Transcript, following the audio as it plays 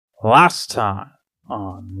Last time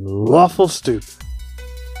on Lawful Stupid.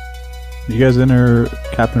 You guys enter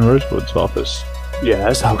Captain Rosewood's office.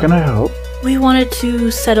 Yes, how can I help? We wanted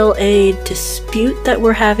to settle a dispute that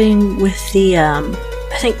we're having with the,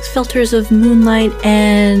 I think, Filters of Moonlight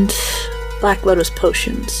and Black Lotus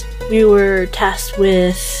Potions. We were tasked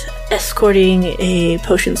with escorting a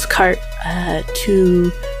potions cart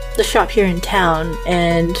to the shop here in town,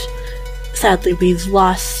 and sadly we've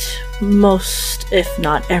lost most, if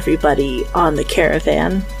not everybody, on the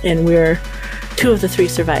caravan, and we're 2 of the 3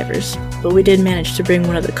 survivors. But we did manage to bring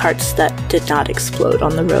one of the carts that did not explode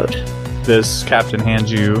on the road. This captain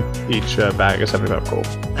hands you each bag of 75 gold.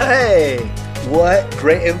 Hey, what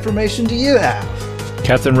great information do you have?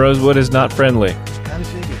 Captain Rosewood is not friendly, Kind of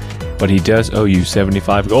figured. but he does owe you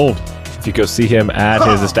 75 gold. If you go see him at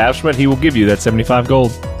his establishment, he will give you that 75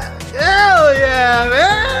 gold. Hell yeah,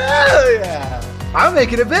 man! Hell yeah! I'm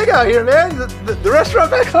making it big out here, man. The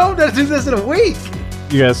restaurant back home doesn't do this in a week.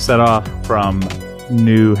 You guys set off from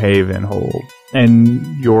New Haven Hold,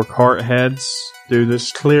 and your cart heads through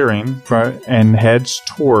this clearing and heads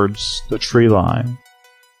towards the tree line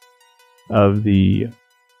of the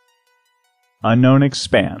unknown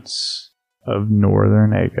expanse of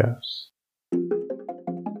Northern Agos.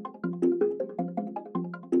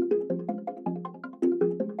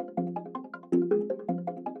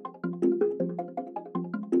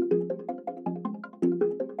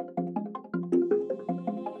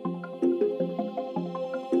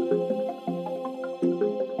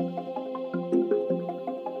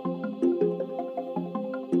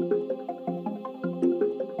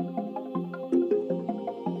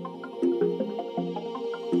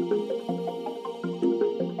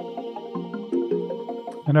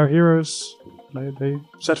 And our heroes, they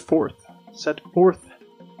set forth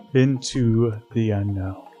into the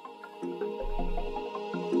unknown.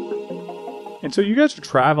 And so you guys are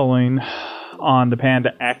traveling on the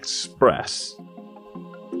Panda Express,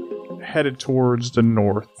 headed towards the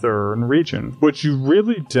northern region, but you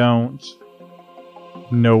really don't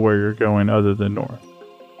know where you're going other than north.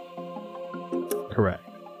 Correct.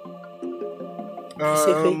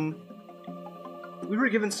 We were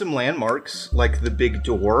given some landmarks, like the big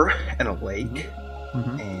door and a lake,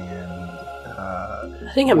 and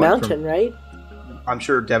I think a mountain, right? I'm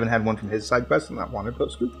sure Devin had one from his side quest and that wanted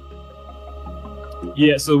posted.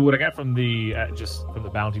 Yeah, so what I got from the just from the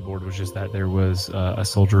bounty board was just that there was a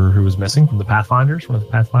soldier who was missing from the Pathfinders, one of the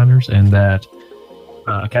Pathfinders, and that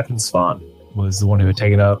Captain Svan was the one who had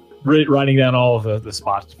taken up writing down all of the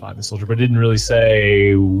spots to find the soldier, but didn't really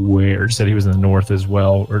say where. Said he was in the north as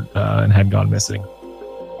well, or and had gone missing.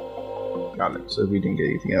 Got it. So we didn't get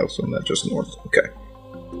anything else on that, just north. Okay.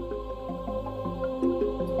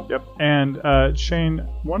 Yep. And Shane,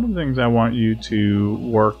 one of the things I want you to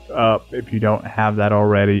work up, if you don't have that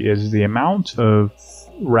already, is the amount of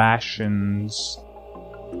rations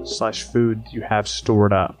 / food you have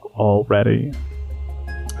stored up already.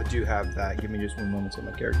 I do have that. Give me just one moment on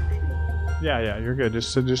my character sheet. Yeah, you're good.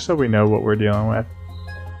 Just so we know what we're dealing with.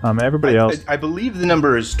 Everybody else. I believe the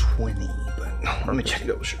number is 20, but let me check it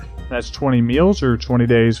over. Sure. That's 20 meals or 20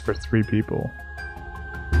 days for 3 people?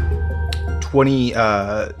 20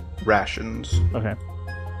 rations. Okay.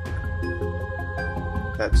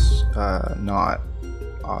 That's not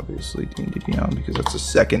obviously D&D Beyond because that's a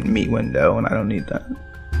second meat window and I don't need that.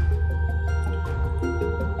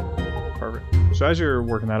 Perfect. So as you're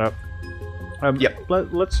working that up, Yep.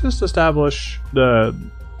 let's just establish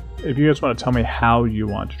if you guys want to tell me how you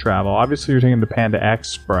want to travel. Obviously, you're taking the Panda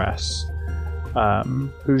Express.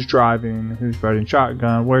 Who's driving? Who's riding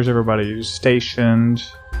shotgun? Where's everybody? Who's stationed?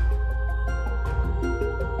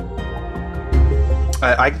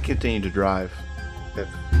 I can continue to drive,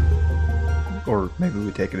 or maybe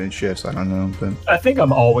we take it in shifts. I don't know. But I think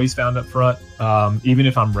I'm always found up front. Even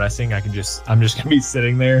if I'm resting, I'm just gonna be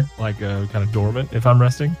sitting there like kind of dormant if I'm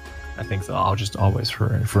resting. I think so. I'll just always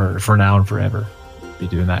for now and forever be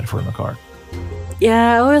doing that for the car.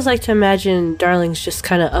 Yeah, I always like to imagine Darling's just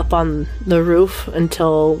kind of up on the roof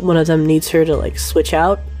until one of them needs her to, like, switch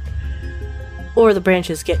out. Or the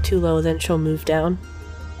branches get too low, then she'll move down.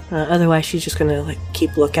 Otherwise, she's just gonna, like,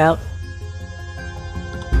 keep lookout.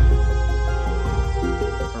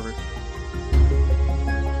 Perfect.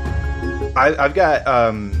 I've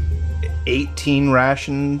got 18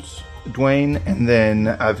 rations, Dwayne, and then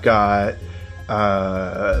I've got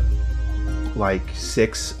like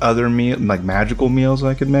 6 other like magical meals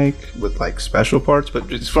I could make with like special parts.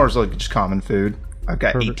 But as far as like just common food, I've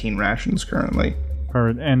got Perfect. 18 rations currently.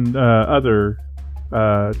 Perfect. And other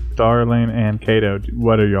Darling and Kato,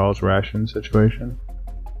 what are y'all's ration situation?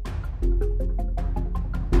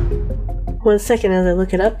 1 second as I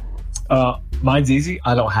look it up. Mine's easy.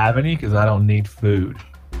 I don't have any because I don't need food.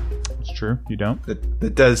 It's true. You don't?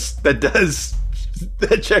 That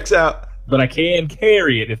checks out. But I can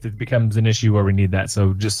carry it if it becomes an issue where we need that.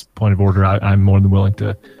 So just point of order, I'm more than willing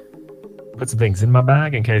to put some things in my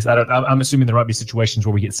bag in case. I'm assuming there might be situations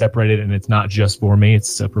where we get separated and it's not just for me.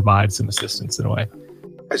 It's to provide some assistance in a way.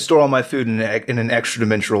 I store all my food in an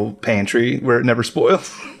extra-dimensional pantry where it never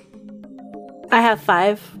spoils. I have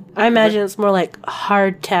 5. I imagine it's more like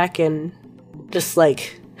hardtack and just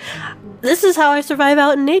like, this is how I survive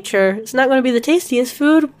out in nature. It's not going to be the tastiest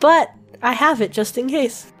food, but I have it just in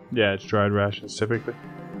case. Yeah, it's dried rations typically.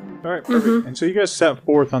 All right, perfect. And so you guys set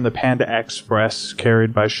forth on the Panda Express,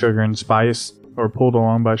 carried by Sugar and Spice, or pulled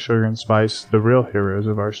along by Sugar and Spice, the real heroes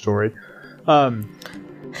of our story.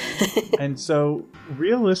 And so,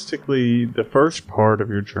 realistically, the first part of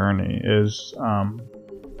your journey is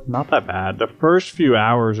not that bad. The first few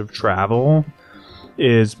hours of travel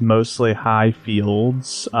is mostly high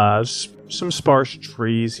fields, some sparse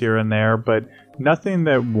trees here and there, but nothing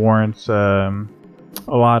that warrants a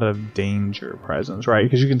lot of danger presence, right?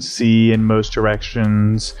 Because you can see in most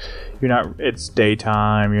directions. It's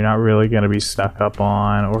daytime. You're not really going to be snuck up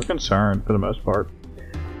on or concerned for the most part.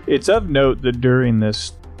 It's of note that during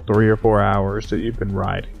this 3 or 4 hours that you've been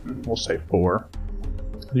riding, we'll say 4,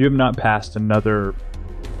 you have not passed another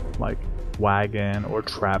wagon or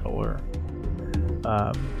traveler.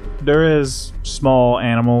 There is small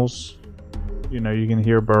animals. You can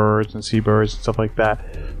hear birds and seabirds and stuff like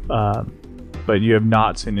that. But you have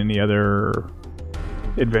not seen any other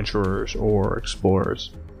adventurers or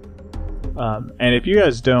explorers. And if you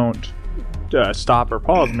guys don't stop or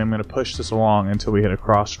pause me, I'm going to push this along until we hit a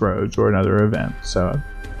crossroads or another event. So,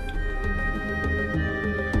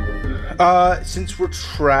 since we're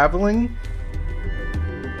traveling,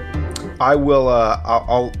 I will.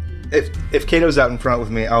 I'll if Kato's out in front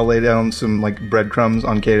with me, I'll lay down some breadcrumbs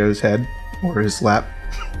on Kato's head or his lap.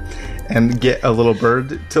 And get a little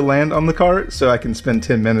bird to land on the cart, so I can spend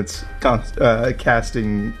 10 minutes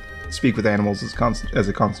casting Speak with Animals as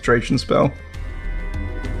a concentration spell.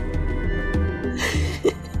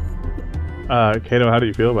 Kato, how do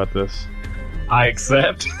you feel about this? I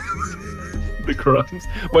accept the crumbs.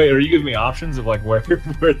 Wait, are you giving me options of where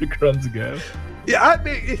the crumbs go? Yeah,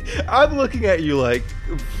 I'm looking at you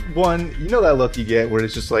one. You know that look you get where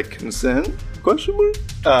it's just consent? Question mark?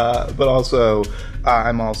 But also,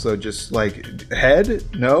 I'm also just head?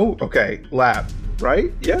 No? Okay, lap.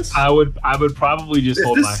 Right? Yes? I would probably just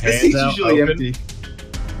hold my hands out usually open. Empty.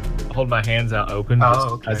 Hold my hands out open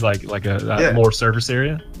okay. as a more surface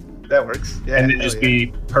area. That works. Yeah. And then just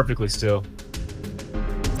be perfectly still.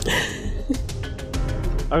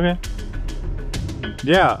 Okay.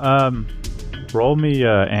 Yeah, roll me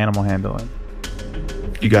animal handling.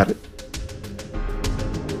 You got it.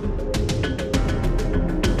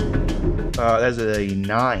 That's a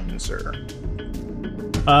 9, sir.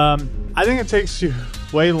 I think it takes you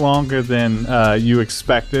way longer than you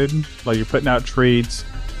expected. You're putting out treats,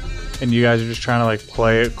 and you guys are just trying to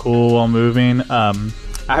play it cool while moving.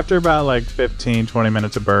 After about 15, 20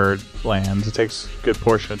 minutes, a bird lands. It takes a good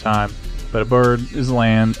portion of time, but a bird it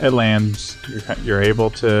lands. You're able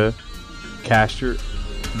to cast your.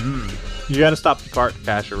 You got to stop the cart to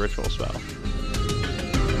cast your ritual spell,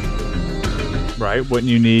 right? Wouldn't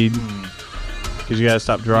you need? Because you got to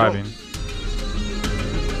stop driving.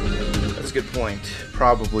 That's a good point.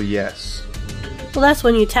 Probably yes. Well, that's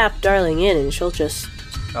when you tap Darling in, and she'll just.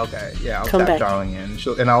 Okay, yeah, I'll come tap back. Darling in.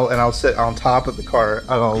 I'll sit on top of the cart.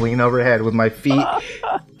 I'll lean overhead with my feet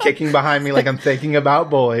kicking behind me like I'm thinking about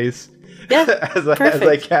boys. Yeah, as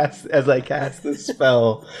I cast this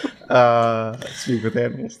spell. Speak with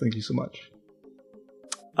Animals. Thank you so much.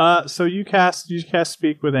 So you cast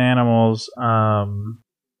Speak with Animals,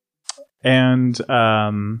 and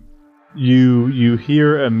you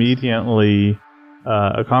hear immediately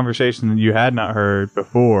a conversation that you had not heard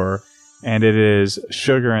before. And it is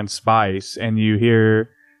Sugar and Spice, and you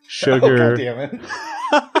hear Sugar. Oh, God damn it.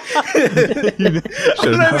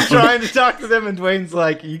 I'm trying to talk to them, and Dwayne's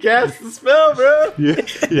like, you cast the spell, bro. Yeah,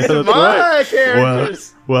 that's my right.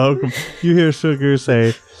 characters. Welcome. You hear Sugar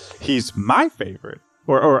say, he's my favorite,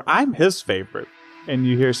 or I'm his favorite. And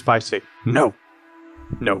you hear Spice say, no,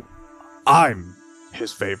 I'm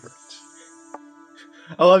his favorite.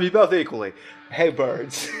 I love you both equally. Hey,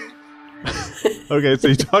 birds. Okay, so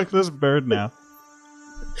you talk to this bird now.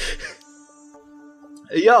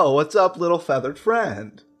 Yo, what's up, little feathered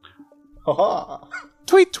friend? Haha.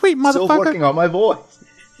 Tweet, Still motherfucker. working on my voice.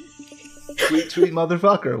 Sweet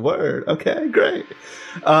motherfucker. Word. Okay, great.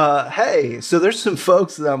 Hey, so there's some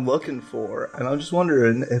folks that I'm looking for, and I'm just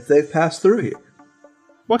wondering if they've passed through here.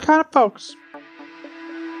 What kind of folks?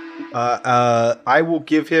 I will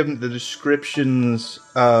give him the descriptions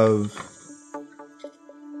of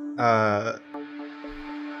our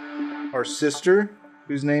sister,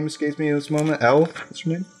 whose name escapes me in this moment. Elle? What's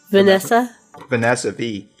her name? Vanessa? Vanessa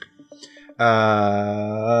V.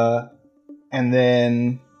 And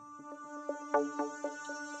then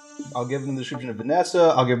I'll give them the description of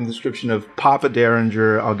Vanessa. I'll give them the description of Papa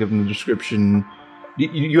Derringer. I'll give them the description.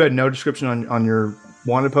 You had no description on your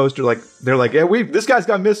wanted poster. Like they're like, yeah, this guy's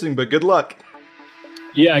gone missing, but good luck.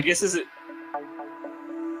 Yeah, I guess is it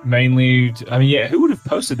mainly? Who would have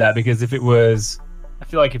posted that? Because if it was, I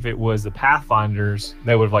feel like if it was the Pathfinders,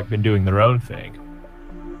 they would have like been doing their own thing.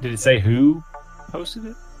 Did it say who posted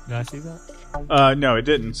it? Did I see that? No, it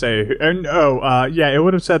didn't say. Yeah, it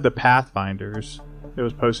would have said the Pathfinders. It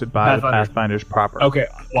was posted by the Pathfinders proper. Okay,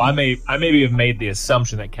 well, I maybe have made the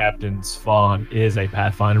assumption that Captain Swan is a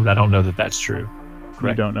Pathfinder, but I don't know that that's true.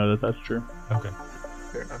 Correct? You don't know that that's true. Okay,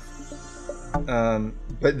 fair enough.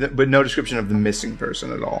 But no description of the missing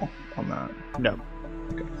person at all on that. No.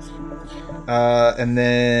 Okay. And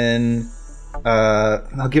then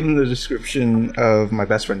I'll give him the description of my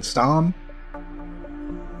best friend Stom.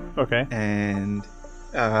 Okay. And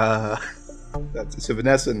that's so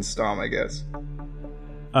Vanessa and Stom, I guess.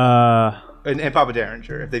 And Papa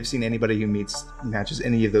Derringer, if they've seen anybody who matches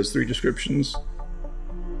any of those three descriptions.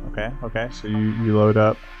 Okay. So you load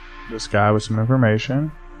up this guy with some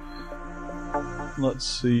information. Let's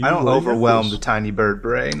see. I don't overwhelm the tiny bird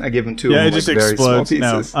brain. I give him two. Yeah, of them, it just very explodes.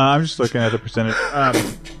 small pieces. No, I'm just looking at the percentage.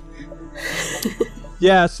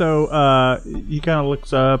 Yeah, so he kind of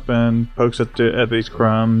looks up and pokes at these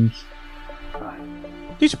crumbs.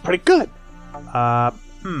 These are pretty good.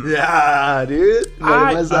 Yeah, dude.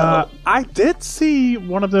 I did see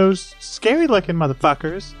one of those scary-looking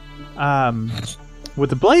motherfuckers with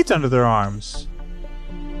the blades under their arms.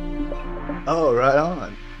 Oh, right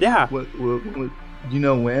on. Yeah. What you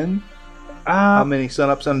know when? How many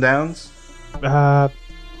sun-up, sundowns?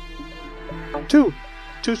 2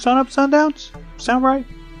 sun-up, sundowns? Sound right?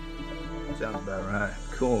 Sounds about right.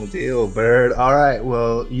 Cool deal, bird. All right,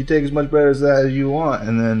 well, you take as much bread as that as you want,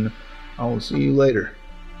 and then I will see you later.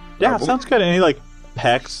 Yeah, sounds good. And he like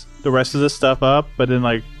pecks the rest of this stuff up, but then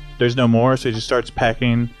like there's no more, so he just starts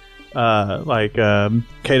pecking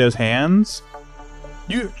Kato's hands.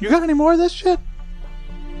 You got any more of this shit?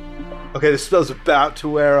 Okay, the spell's about to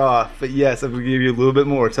wear off, but yes, I'm gonna give you a little bit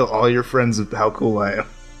more. Tell all your friends how cool I am.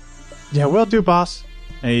 Yeah, will do, boss.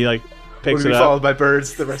 And he like picks it up, followed by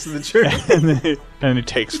birds the rest of the journey, and then he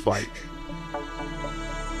takes flight.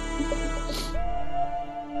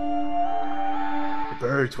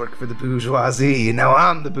 Birds work for the bourgeoisie, and now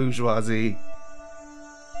I'm the bourgeoisie.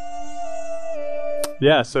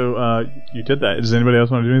 Yeah, so you did that. Does anybody else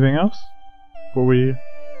want to do anything else before we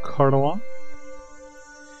cart along?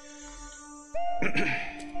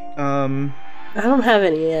 I don't have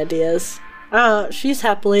any ideas. She's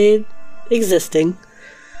happily existing.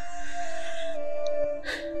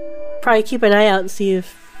 Probably keep an eye out and see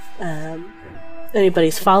if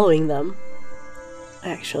anybody's following them.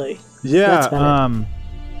 Actually. Yeah,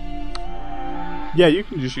 yeah, you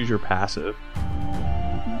can just use your passive,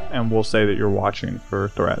 and we'll say that you're watching for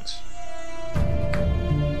threats.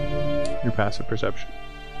 Your passive perception.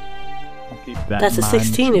 I'll keep that. That's in a mind.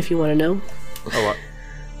 16 if you want to know. Oh,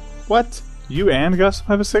 what? You and Gus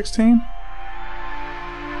have a 16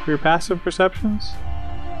 for your passive perceptions?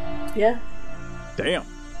 Yeah. Damn.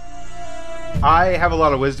 I have a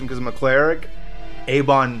lot of wisdom because I'm a cleric.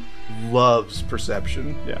 Avon loves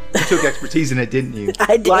perception. Yeah. You took expertise in it, didn't you?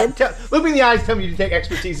 I did. Look me in the eyes, tell me you take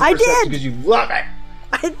expertise in I perception did. because you love it.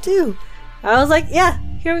 I do. I was like, yeah,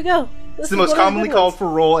 here we go. It's the most commonly called for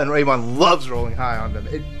roll, and Avon loves rolling high on them.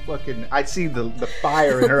 I see the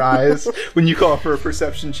fire in her eyes when you call for a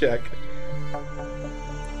perception check.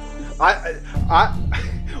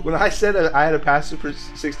 When I said I had a passive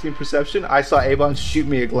 16 perception, I saw Avon shoot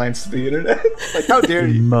me a glance to the internet. Like, how dare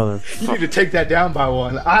you? Motherfucker. You need to take that down by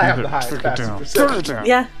one. I have the highest passive perception.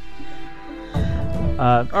 Yeah.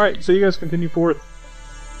 Alright, so you guys continue forth.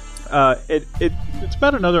 It's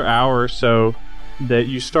about another hour or so that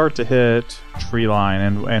you start to hit tree line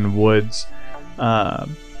and woods.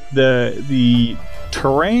 The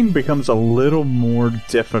terrain becomes a little more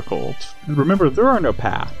difficult. Remember, there are no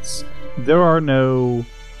paths. There are no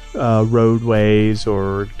roadways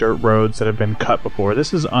or dirt roads that have been cut before.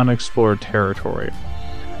 This is unexplored territory.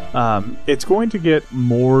 it's going to get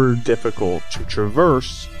more difficult to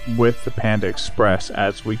traverse with the Panda Express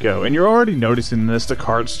as we go. And you're already noticing this. The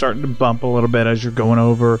cart's starting to bump a little bit as you're going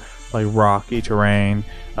over like rocky terrain,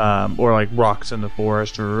 or like rocks in the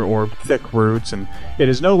forest, or thick roots. And it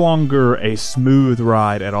is no longer a smooth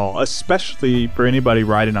ride at all, especially for anybody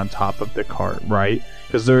riding on top of the cart, right?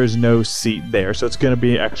 Because there is no seat there, so it's going to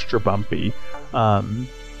be extra bumpy.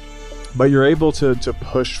 But you're able to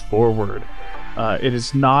push forward. It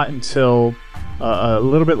is not until a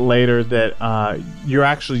little bit later that you're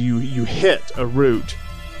actually you hit a route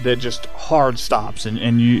that just hard stops,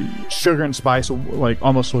 and you Sugar and Spice like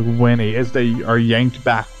almost like whinny as they are yanked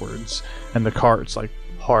backwards, and the cart's like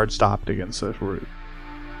hard stopped against this route.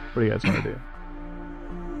 What do you guys want to do?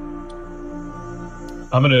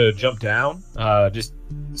 I'm gonna jump down, just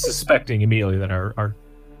suspecting immediately that our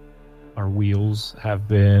wheels have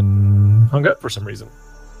been hung up for some reason.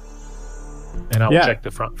 And I'll check the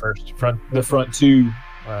front first. The front two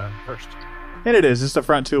first. And it's the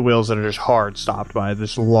front two wheels that are just hard stopped by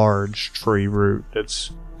this large tree root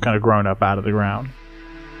that's kind of grown up out of the ground.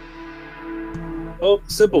 Well,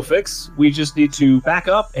 simple fix. We just need to back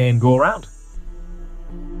up and go around.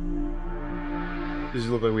 Does it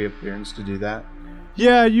look like we have clearance to do that?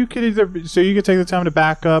 Yeah, you could you could take the time to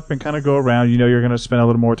back up and kind of go around. You know, you're going to spend a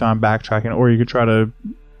little more time backtracking, or you could try to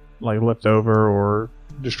like lift over or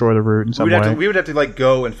destroy the route in some way. We would have to like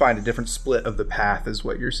go and find a different split of the path, is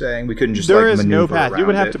what you're saying. We couldn't just there like is no maneuver path. You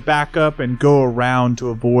would around have to back up and go around to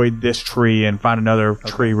avoid this tree and find another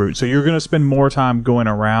tree route. So you're going to spend more time going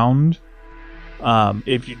around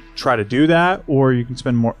if you try to do that, or you can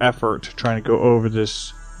spend more effort trying to go over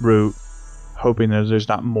this route, hoping that there's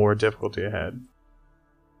not more difficulty ahead.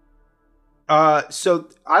 So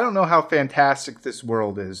I don't know how fantastic this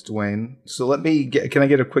world is, Dwayne. So can I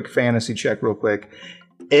get a quick fantasy check real quick?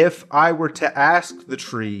 If I were to ask the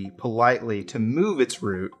tree politely to move its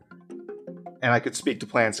route, and I could speak to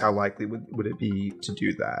plants, how likely would it be to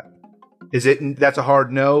do that? That's a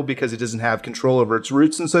hard no because it doesn't have control over its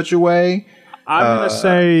roots in such a way? I'm going to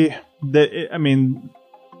say that,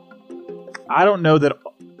 I don't know that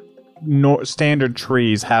standard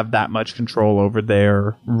trees have that much control over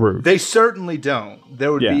their roots. They certainly don't. They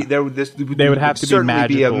would have to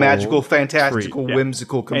be a magical, fantastical,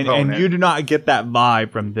 whimsical component. And you do not get that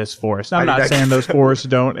vibe from this forest. I'm not saying those forests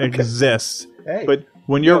don't exist, but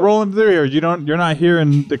when you're rolling through here, you're not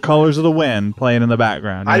hearing the colors of the wind playing in the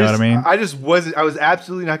background. You know what I mean? I was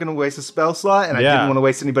absolutely not going to waste a spell slot, and I didn't want to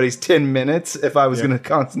waste anybody's 10 minutes if I was going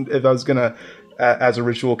to as a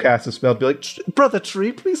ritual cast a spell, be like, brother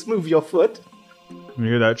tree, please move your foot. You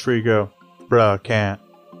hear that tree go, bruh, I can't.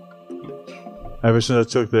 Ever since I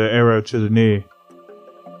took the arrow to the knee.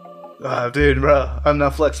 Dude, bruh, I'm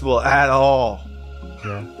not flexible at all.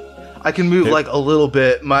 Yeah. I can move like a little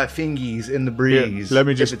bit, my fingies in the breeze. Let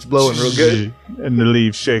me just, if it's blowing real good. And the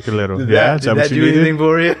leaves shake a little. Did that do anything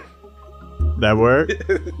for you? That worked?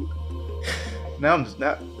 Now I'm just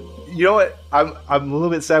not. You know what? I'm a little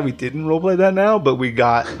bit sad we didn't roleplay that now, but we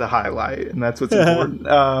got the highlight, and that's what's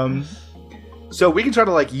important. So we can try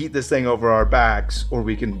to like yeet this thing over our backs, or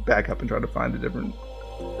we can back up and try to find a different.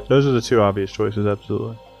 Those are the two obvious choices,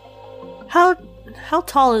 absolutely. How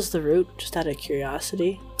tall is the root? Just out of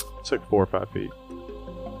curiosity. It's like 4 or 5 feet.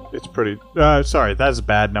 It's pretty. Sorry, that's a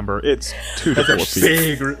bad number. It's 2 to 4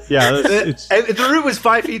 feet. Big. Yeah, if the root was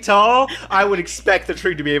 5 feet tall, I would expect the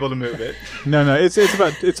tree to be able to move it. No,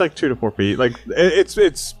 it's like 2 to 4 feet. Like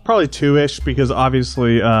it's probably 2-ish because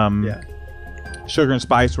obviously, Sugar and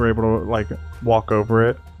Spice were able to like walk over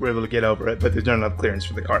it. We're able to get over it, but there's not enough clearance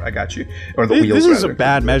for the cart. I got you. Or the wheels. This is a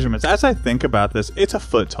bad measurements. As I think about this, it's a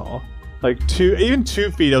foot tall. Like 2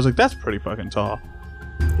 feet. I was like, that's pretty fucking tall.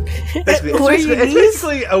 It's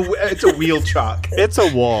basically a wheel chalk. It's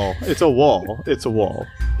a wall. It's a wall.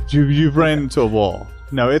 You've ran into a wall.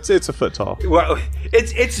 No, it's a foot tall. Well,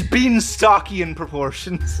 it's beanstalky in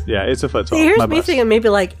proportions. Yeah, it's a foot tall. Here's me thinking maybe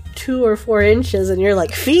like 2 or 4 inches, and you're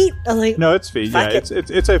like feet. I'm like, no, it's feet. Yeah,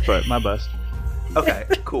 it's a foot. My bust. Okay,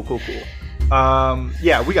 cool.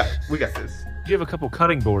 Yeah, we got this. Do you have a couple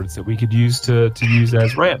cutting boards that we could use to use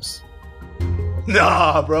as ramps?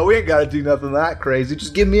 Nah, bro, we ain't gotta do nothing that crazy.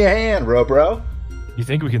 Just give me a hand, bro. You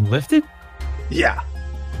think we can lift it? Yeah.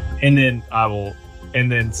 And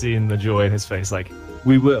then seeing the joy in his face, like,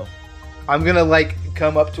 we will. I'm gonna like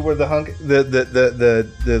come up to where the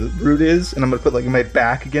root is, and I'm gonna put like my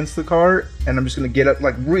back against the cart, and I'm just gonna get up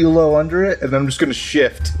like real low under it, and then I'm just gonna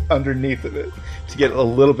shift underneath of it to get a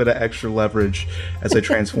little bit of extra leverage as I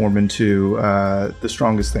transform into the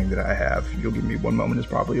strongest thing that I have. You'll give me one moment. It's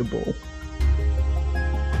probably a bull.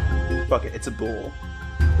 Fuck it, it's a bull.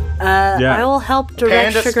 Yeah. I will help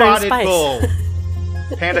direct Panda Sugar and spotted Spice. bull.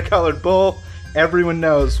 Panda colored bull. Everyone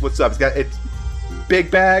knows what's up. It's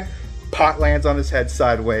big bag. Pot lands on his head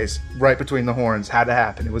sideways, right between the horns. Had to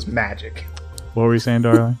happen. It was magic. What were you saying,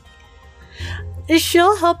 darling?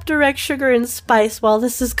 She'll help direct Sugar and Spice while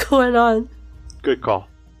this is going on. Good call.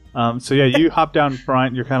 So yeah, you hop down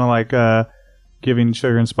front. You're kind of like giving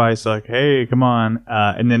Sugar and Spice like, "Hey, come on!"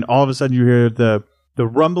 And then all of a sudden you hear the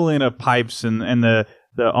rumbling of pipes and the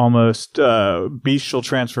almost bestial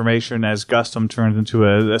transformation as Gustum turns into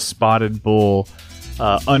a spotted bull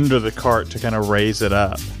under the cart to kind of raise it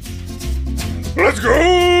up. Let's go!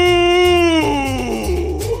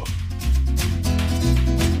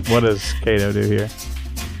 What does Kato do here?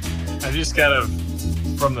 I just kind of,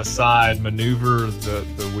 from the side, maneuver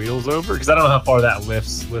the wheels over because I don't know how far that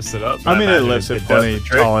lifts it up. I mean, it lifts it plenty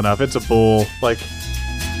tall enough. It's a bull. Like,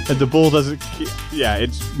 and the bull doesn't. Yeah,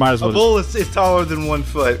 it's might as well. A bull is taller than 1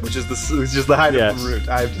 foot, which is the height of the root.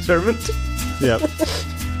 I have determined. Yep.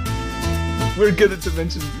 We're good at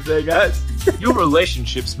dimensions today, guys. Your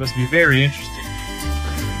relationships must be very interesting.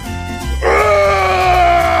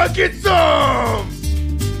 Get some!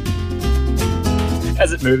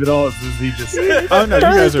 Has it moved at all? Is he just? Oh no, you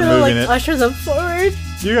guys are moving it. Usher them forward.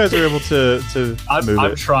 You guys are able to move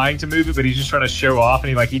I'm it. trying to move it, but he's just trying to show off, and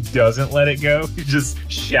he doesn't let it go. He's just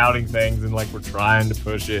shouting things, and like we're trying to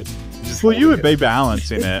push it. Well, you would be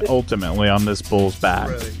balancing it ultimately on this bull's back.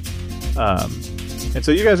 Really? And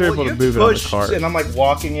so you guys are able to move it on the cart. And I'm like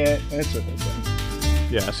walking it, and it's okay.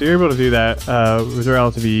 Yeah, so you're able to do that with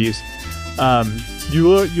relative ease. You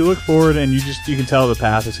look forward, and you can tell the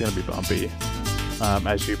path is going to be bumpy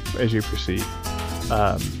as you proceed.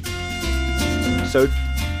 So,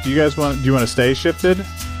 do you want to stay shifted?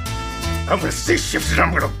 I'm gonna stay shifted.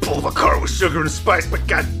 I'm gonna pull the car with Sugar and Spice. But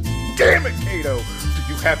god damn it, Kato, do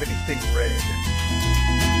you have anything red?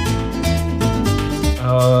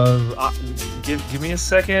 Give me a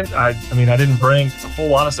second. I mean, I didn't bring a whole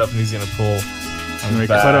lot of stuff, and he's gonna pull. I'm gonna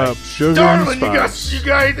cut up Sugar Darling, and Spice. you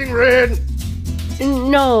got anything red?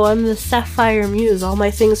 No, I'm the Sapphire Muse. All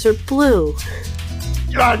my things are blue.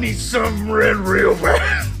 I need some red real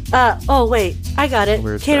bad. Oh wait, I got it.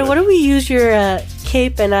 Where's Kato, that? what if we use your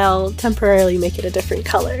cape and I'll temporarily make it a different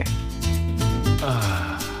color?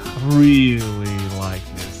 Really like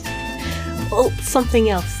this. Well, something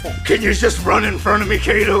else then. Can you just run in front of me,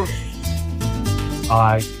 Kato?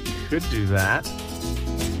 I could do that,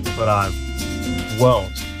 but I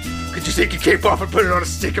won't. Could you take your cape off and put it on a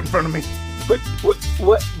stick in front of me?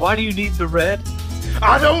 What? Why do you need the red?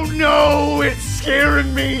 I don't know. It's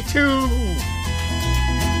scaring me too.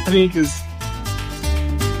 I mean, because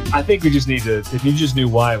I think we just need to. If you just knew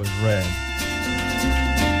why it was red.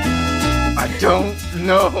 I don't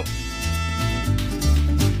know.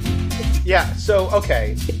 Yeah, so,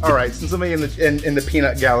 okay. Alright, since somebody in the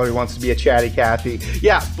peanut gallery wants to be a chatty Cathy.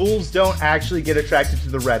 Yeah, bulls don't actually get attracted to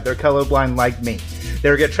the red. They're colorblind like me.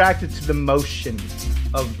 They get attracted to the motion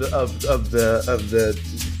of the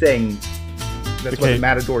thing. That's what the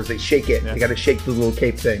matadors, they shake it. Yeah. They gotta shake the little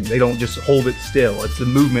cape thing. They don't just hold it still. It's the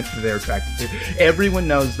movement that they're attracted to. Everyone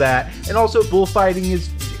knows that. And also, bullfighting is,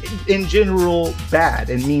 in general, bad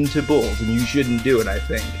and mean to bulls, and you shouldn't do it, I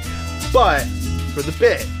think. But, for the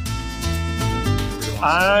bit...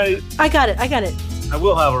 I got it. I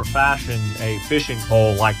will, however, fashion a fishing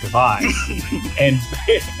pole-like device and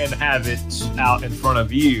have it out in front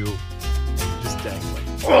of you, just dangling.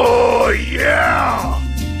 Oh, yeah!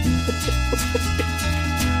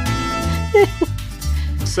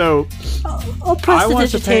 So, I'll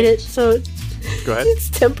prestidigitate it so go ahead. It's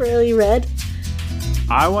temporarily red.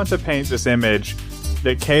 I want to paint this image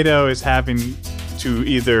that Kato is having to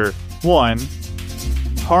either, one,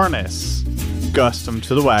 harness Gustum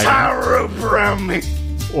to the wagon. Tie a rope around me!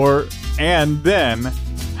 And then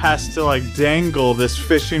has to like dangle this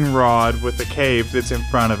fishing rod with the cape that's in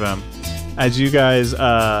front of him. As you guys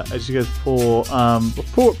pull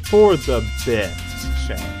for the bit,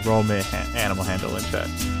 Shane, roll me an animal handling check.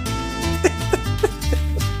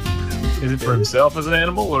 Is it for himself as an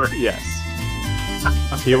animal, or yes?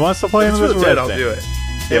 He wants to play him with the red. I'll do it.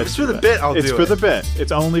 If it's for the bit, I'll do it. It's for the bit.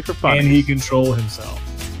 It's only for fun. Can he control himself?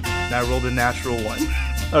 And I rolled a natural 1.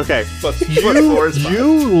 Okay,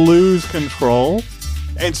 you lose control,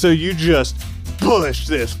 and so you just push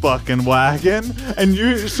this fucking wagon, and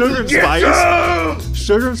Sugar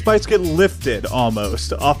and Spice get lifted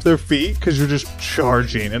almost off their feet because you're just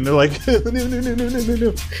charging, and they're like, no.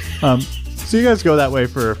 So you guys go that way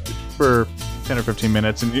for 10 or 15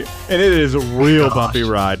 minutes, and it is a real bumpy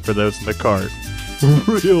ride for those in the cart.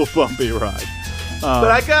 Real bumpy ride.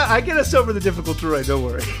 But I get us over the difficult terrain. Don't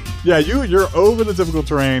worry. Yeah, you're over the typical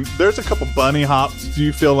terrain. There's a couple bunny hops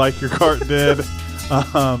you feel like your cart did.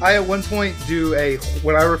 I at one point do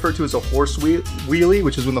what I refer to as a horse wheelie,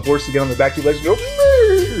 which is when the horse will get on the back of your legs and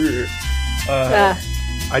go.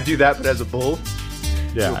 I do that, but as a bull.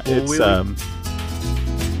 Yeah,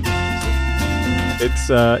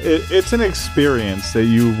 it's an experience that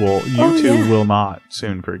you will not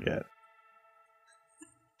soon forget.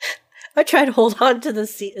 I try to hold on to the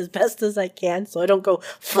seat as best as I can so I don't go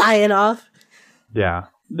flying off. Yeah.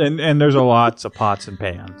 And there's lots of pots and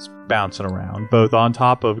pans bouncing around, both on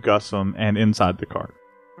top of Gussum and inside the cart.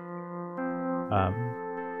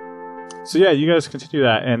 So yeah, you guys continue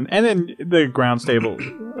that, and then the ground stable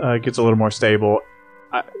gets a little more stable.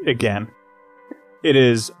 Again, it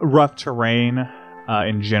is rough terrain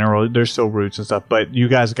in general. There's still roots and stuff, but you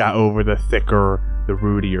guys got over the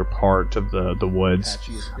rootier part of the woods.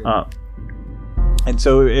 And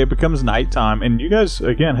so it becomes nighttime, and you guys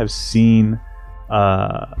again have seen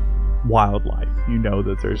wildlife. You know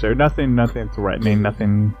that there's nothing threatening,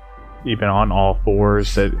 nothing even on all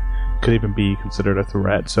fours that could even be considered a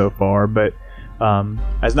threat so far. But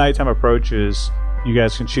as nighttime approaches, you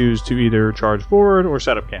guys can choose to either charge forward or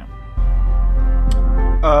set up camp.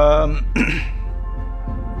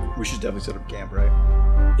 We should definitely set up camp, right?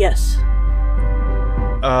 Yes.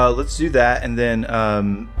 Let's do that, and then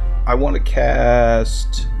I want to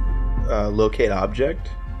cast Locate Object.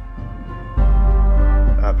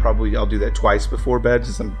 Probably I'll do that twice before bed,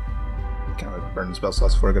 since I'm kind of burning spell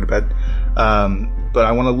slots before I go to bed. But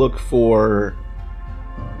I want to look for...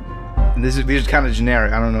 And these are kind of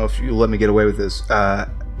generic. I don't know if you'll let me get away with this. A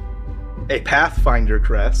Pathfinder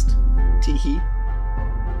crest. Teehee.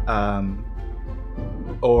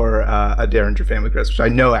 Or a Derringer family crest, which I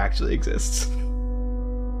know actually exists.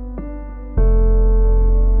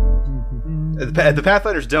 The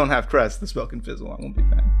Pathfinders don't have crests. The spell can fizzle. I won't be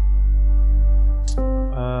bad.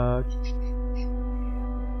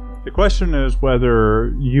 The question is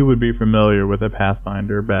whether you would be familiar with a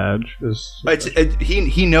Pathfinder badge.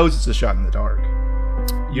 He knows it's a shot in the dark.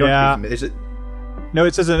 You don't have to be familiar. Is it? No,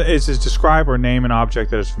 it says describe or name an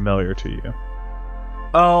object that is familiar to you.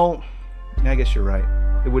 Oh, I guess you're right.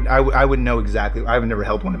 I would know exactly. I've never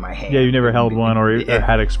held one in my hand. Yeah, you never held one or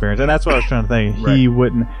had experience, and that's what I was trying to think. Right. He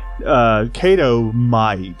wouldn't. Kato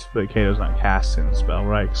might, but Kato's not casting the spell,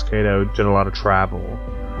 right? Because Kato did a lot of travel.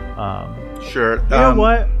 Sure. You know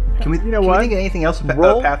what? Can we think of anything else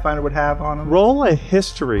Pathfinder would have on him? Roll a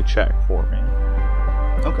history check for me.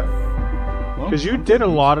 Okay. Because you did a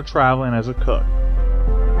lot of traveling as a cook.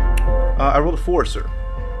 I rolled a 4, sir.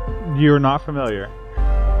 You're not familiar.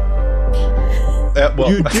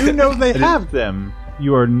 Well, you do know they have them.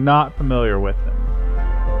 You are not familiar with them.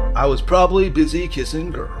 I was probably busy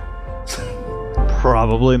kissing girls.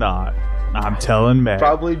 Probably not. I'm telling Meg.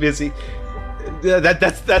 Probably busy.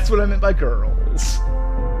 That's what I meant by girls.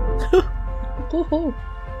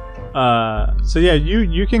 So yeah,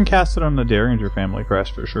 you can cast it on the Derringer family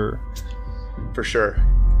crest for sure. For sure.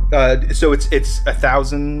 So it's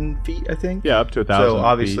 1,000 feet, I think. Yeah, up to 1,000. So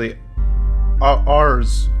obviously,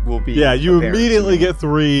 ours will be. Yeah, you immediately get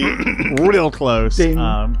 3 real close, Ding.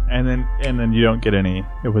 and then you don't get any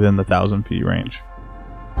within the 1,000 feet range.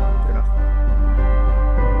 Fair enough.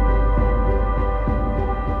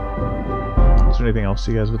 Is there anything else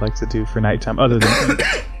you guys would like to do for nighttime other than?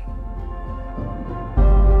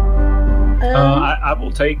 I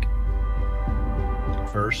will take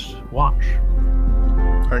first watch.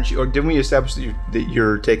 Aren't you? Or didn't we establish that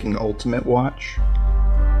you're taking ultimate watch?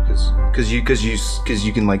 Because you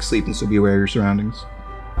can like sleep and still be aware of your surroundings.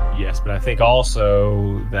 Yes, but I think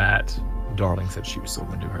also that Darling said she was still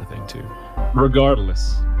going to do her thing too,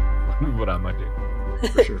 regardless of what I might do.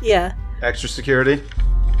 For sure. Yeah. Extra security.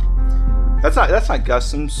 That's not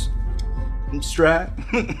Gussum's strat.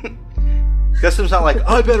 Gussum's not like,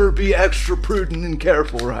 I better be extra prudent and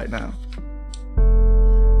careful right now.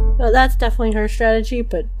 Well, that's definitely her strategy,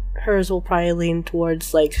 but hers will probably lean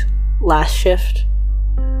towards like last shift.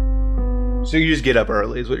 So you just get up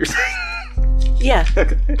early, is what you're saying? Yeah.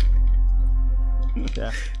 Okay.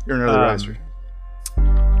 Yeah. You're an early riser.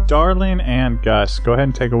 Darling and Gus, go ahead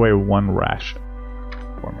and take away 1 ration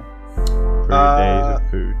for me for your days of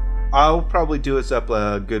food. I'll probably do us up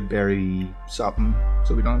a good berry something,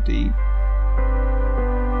 so we don't have to eat.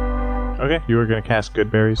 Okay, you were going to cast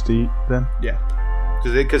good berries to eat then? Yeah.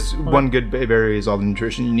 Because one good berry is all the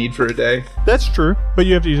nutrition you need for a day. That's true, but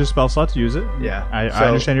you have to use a spell slot to use it. Yeah. I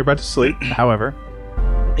understand you're about to sleep, however.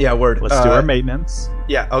 Yeah, word. Let's do our maintenance.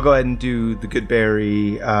 Yeah, I'll go ahead and do the good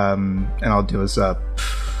berry, and I'll do us up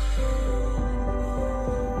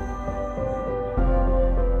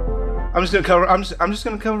I'm just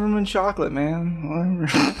gonna cover them in chocolate, man.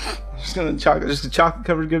 Whatever. Just chocolate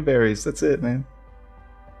covered good berries. That's it, man.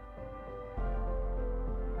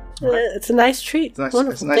 It's a nice treat. It's nice.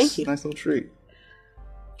 Wonderful. It's a nice, Thank you. nice little treat.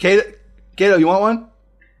 Kato, you want one?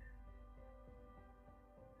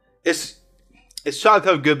 It's chocolate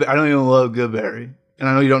covered good. I don't even love Goodberry, and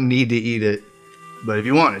I know you don't need to eat it, but if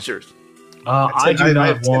you want, it's yours. I do I not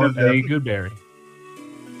have 10 want of them. a good berry.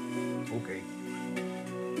 Okay.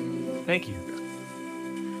 Thank you.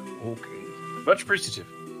 Okay. Much appreciative.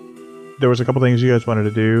 There was a couple things you guys wanted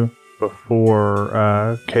to do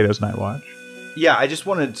before Kato's Night Watch. Yeah, I just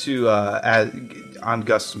wanted to I'm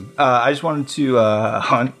Gustum. I just wanted to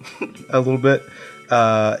hunt a little bit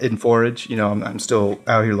in forage. You know, I'm still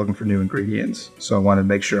out here looking for new ingredients, so I wanted to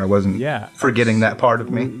make sure I wasn't forgetting that part of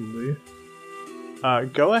me.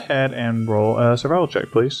 Go ahead and roll a survival check,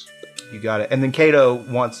 please. You got it. And then Kato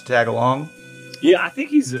wants to tag along. Yeah, I think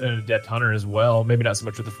he's an adept hunter as well. Maybe not so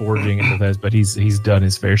much with the foraging and with but he's done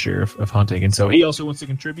his fair share of hunting, and so he also wants to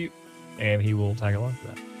contribute, and he will tag along to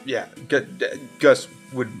that. Yeah, Gus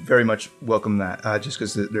would very much welcome that, just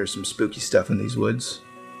because there's some spooky stuff in these woods.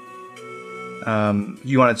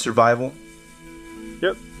 You wanted survival?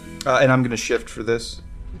 Yep. And I'm going to shift for this.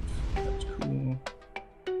 That's cool.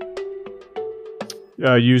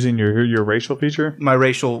 Using your racial feature? My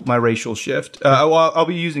racial shift. I'll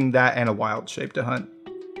be using that and a wild shape to hunt.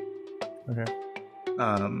 Okay.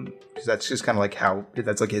 Because that's just kind of like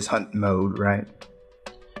that's like his hunt mode, right?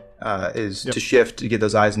 To shift, to get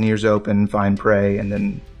those eyes and ears open, find prey, and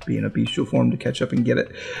then be in a bestial form to catch up and get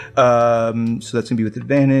it. So that's going to be with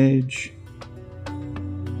advantage.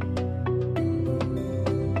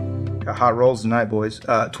 Got hot rolls tonight, boys.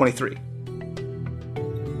 23.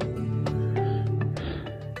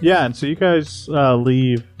 Yeah, and so you guys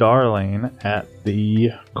leave Darlene at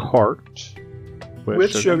the cart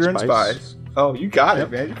with sugar and spice. Oh, you got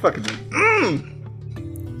it, man. You fucking...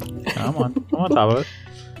 I'm on top of it.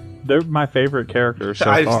 They're my favorite characters so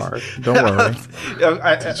far. Don't worry.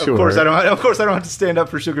 Of course, I don't have to stand up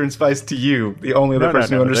for sugar and spice to you, the only other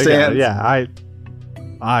person who understands. Yeah,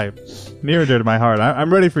 I near and dear to my heart.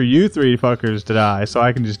 I'm ready for you three fuckers to die, so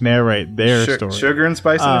I can just narrate their story. Sugar and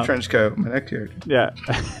spice in a trench coat. My neck character. Yeah.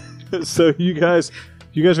 So you guys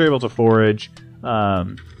are able to forage.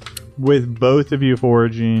 With both of you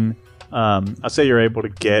foraging, I'll say you're able to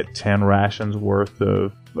get 10 rations worth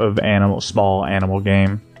of small animal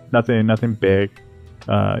game. Nothing big.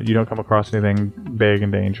 You don't come across anything big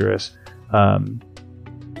and dangerous. And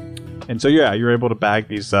so you're able to bag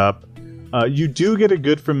these up. You do get a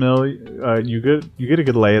good you get a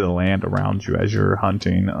good lay of the land around you as you're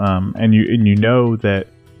hunting. And you know that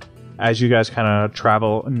as you guys kind of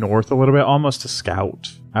travel north a little bit, almost to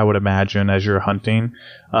scout, I would imagine, as you're hunting,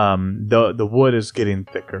 the wood is getting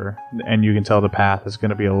thicker, and you can tell the path is going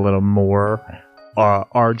to be a little more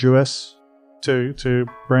arduous to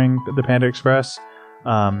bring the Panda Express.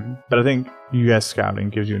 But I think you guys scouting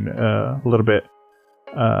gives you a little bit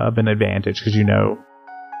of an advantage because you know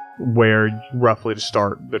where roughly to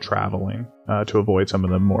start the traveling to avoid some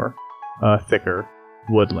of the more thicker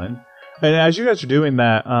woodland. And as you guys are doing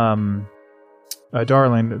that,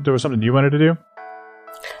 Darlene, there was something you wanted to do?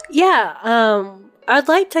 Yeah, I'd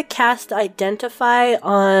like to cast Identify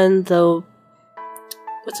on the...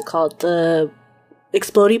 what's it called? The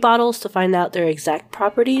explodey bottles to find out their exact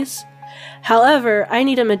properties. However, I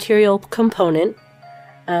need a material component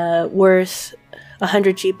worth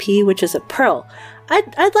 100 GP, which is a pearl.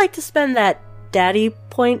 I'd like to spend that daddy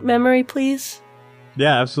point memory, please.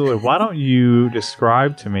 Yeah, absolutely. Why don't you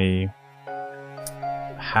describe to me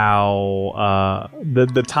how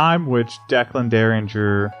the time which Declan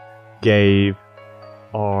Derringer gave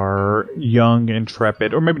our young,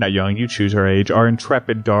 intrepid, or maybe not young, you choose her age, our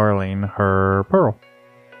intrepid darling, her pearl.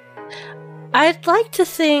 I'd like to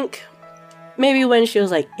think maybe when she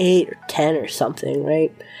was like 8 or 10 or something,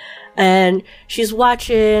 right? And she's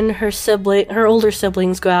watching her older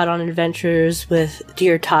siblings go out on adventures with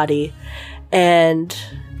dear Toddy, and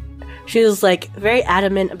she was like very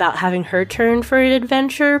adamant about having her turn for an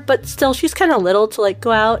adventure, but still she's kind of little to like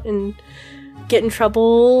go out and get in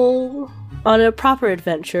trouble on a proper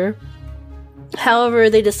adventure. However,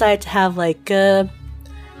 they decide to have like a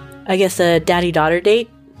daddy-daughter date,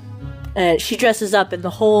 and she dresses up in the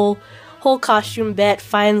whole costume bit,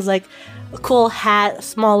 finds like a cool hat, a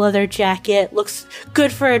small leather jacket, looks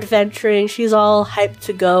good for adventuring. She's all hyped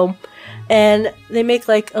to go, and they make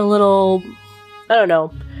like a little, I don't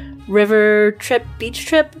know, river trip, beach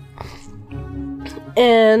trip,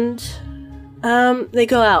 and They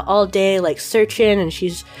go out all day, like, searching, and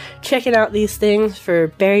she's checking out these things for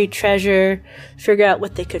buried treasure, figure out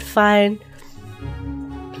what they could find.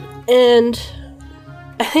 And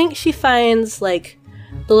I think she finds, like,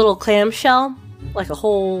 the little clamshell, like a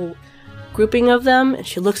whole grouping of them, and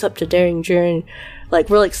she looks up to Derringer and, like,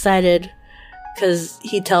 real excited, because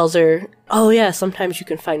he tells her, oh yeah, sometimes you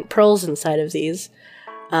can find pearls inside of these,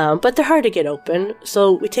 but they're hard to get open,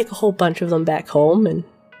 so we take a whole bunch of them back home, and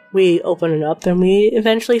we open it up, and we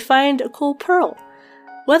eventually find a cool pearl.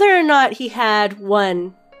 Whether or not he had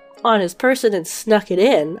one on his person and snuck it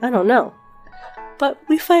in, I don't know. But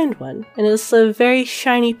we find one, and it's a very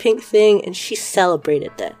shiny pink thing, and she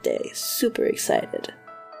celebrated that day. Super excited.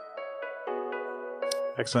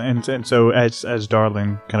 Excellent. And so as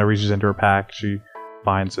Darling kind of reaches into her pack, she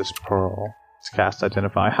finds this pearl. It's cast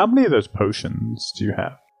Identify. How many of those potions do you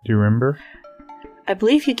have? Do you remember? I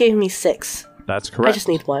believe you gave me 6. That's correct. I just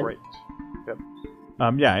need 1. Great. Yep.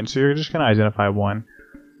 Yeah, and so you're just going to identify 1.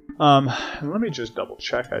 Let me just double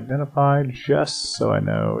check Identify just so I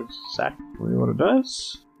know exactly what it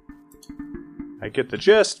does. I get the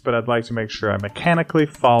gist, but I'd like to make sure I mechanically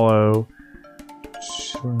follow.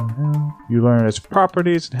 You learn its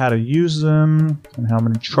properties and how to use them, and how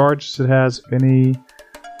many charges it has, if any.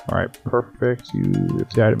 Alright, perfect. If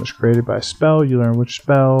the item was created by a spell, you learn which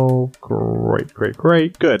spell. Great.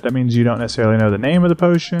 Good. That means you don't necessarily know the name of the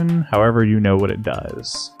potion, however, you know what it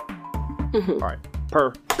does. Alright,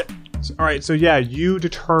 perfect. Alright, so yeah, you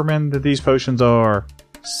determine that these potions are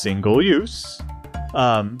single use.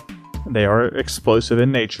 They are explosive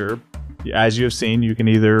in nature. As you have seen, you can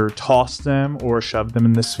either toss them or shove them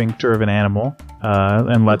in the sphincter of an animal,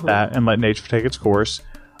 and let nature take its course.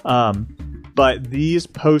 But these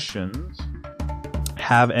potions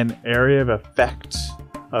have an area of effect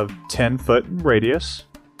of 10-foot radius,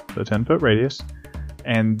 so 10-foot radius,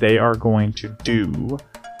 and they are going to do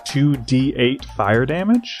 2d8 fire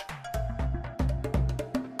damage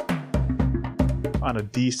on a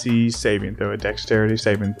DC saving throw, a dexterity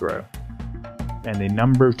saving throw. And the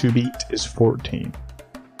number to beat is 14.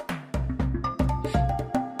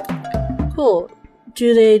 Cool.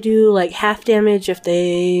 Do they do, like, half damage if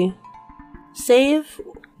they save?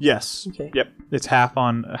 Yes. Okay. Yep. It's half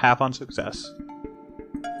on success.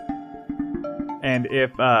 And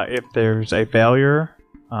if there's a failure,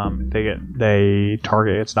 they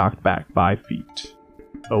target gets knocked back 5 feet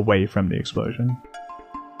away from the explosion.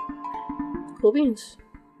 Cool beans.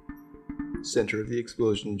 Center of the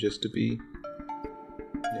explosion, just to be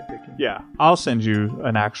nitpicking. Yeah, I'll send you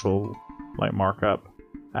an actual markup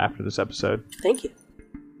after this episode. Thank you.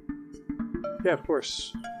 Yeah, of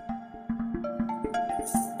course.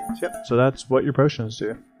 Yep. So that's what your potions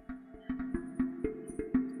do.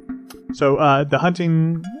 So the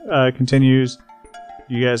hunting continues.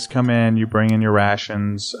 You guys come in. You bring in your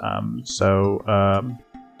rations.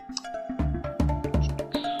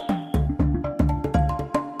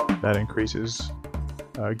 That increases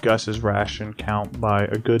Gus's ration count by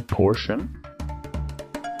a good portion.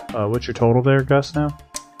 What's your total there, Gus, now?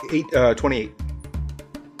 28.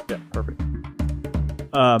 Yeah, perfect.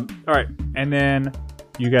 Alright, and then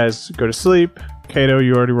you guys go to sleep. Kato,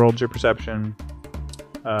 you already rolled your perception.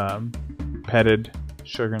 Petted,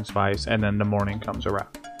 sugar and spice, and then the morning comes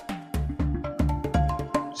around.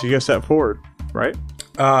 So you guys step forward, right?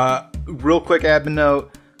 Real quick admin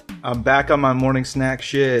note. I'm back on my morning snack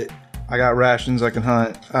shit. I got rations I can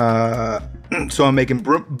hunt. So I'm making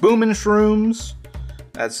boomin' shrooms.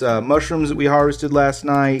 That's mushrooms that we harvested last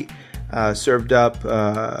night. Served up,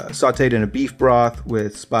 sauteed in a beef broth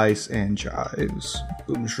with spice and chives.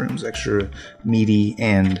 Boomin' shrooms, extra meaty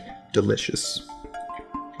and delicious.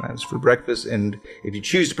 That's for breakfast, and if you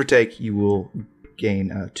choose to partake, you will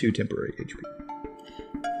gain 2 temporary HP.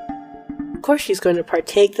 Of course she's going to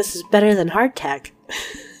partake. This is better than hardtack.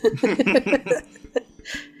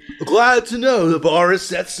 Glad to know the bar is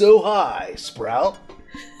set so high, Sprout.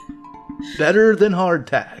 Better than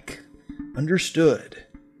hardtack. Understood.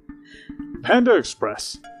 Panda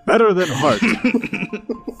Express. Better than heart.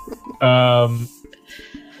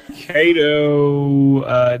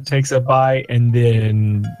 Kato takes a bite and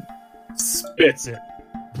then spits it.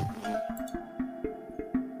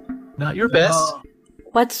 Not your best.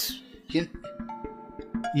 What's...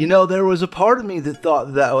 You know, there was a part of me that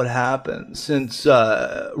thought that would happen, since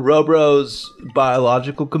Robro's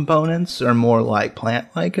biological components are more like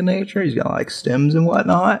plant-like in nature. He's got like stems and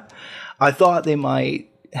whatnot. I thought they might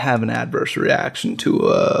have an adverse reaction to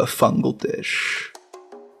a fungal dish.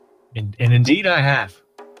 And indeed I have.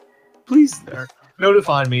 Please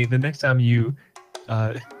notify me the next time you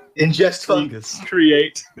ingest fungus.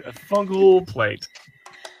 Create a fungal plate.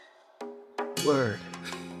 Word.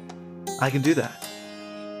 I can do that.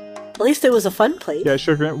 At least it was a fun plate. Yeah,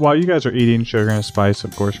 sugar. While you guys are eating, Sugar and Spice,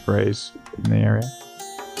 of course, graze in the area.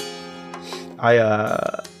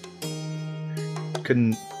 I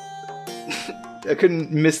couldn't I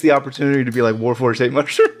couldn't miss the opportunity to be like Warforged ate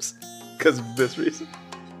mushrooms because of this reason.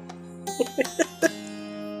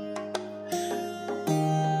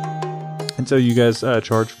 And so you guys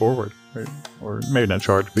charge forward, or maybe not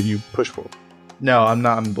charge, but you push forward. No, I'm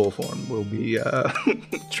not in bull form. We'll be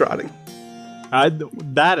trotting.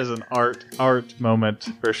 That is an art moment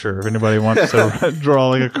for sure. If anybody wants to draw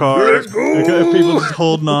like a card, Let's go! Like, people just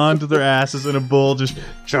holding on to their asses in a bull, just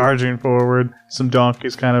charging forward. Some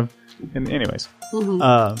donkeys kind of. And anyways,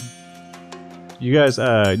 you guys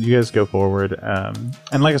go forward.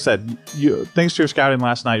 And like I said, thanks to your scouting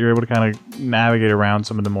last night, you're able to kind of navigate around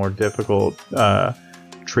some of the more difficult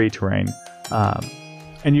tree terrain.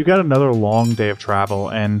 And you got another long day of travel,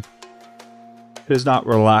 and it is not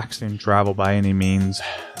relaxing travel by any means.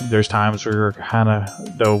 There's times where you're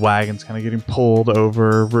the wagon's kind of getting pulled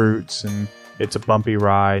over roots, and it's a bumpy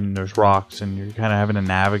ride, and there's rocks, and you're kind of having to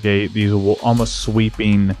navigate these almost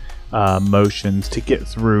sweeping motions to get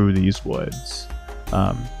through these woods.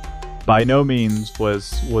 By no means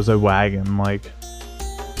was a wagon like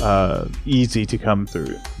easy to come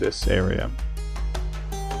through this area.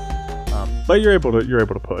 But you're able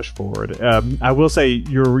to push forward. I will say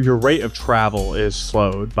your rate of travel is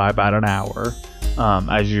slowed by about an hour,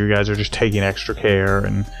 as you guys are just taking extra care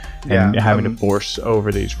and having to force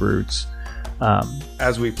over these routes.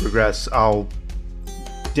 As we progress,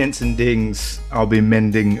 dents and dings I'll be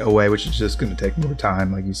mending away, which is just going to take more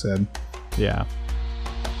time, like you said. Yeah,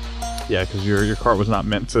 because your cart was not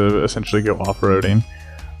meant to essentially go off-roading,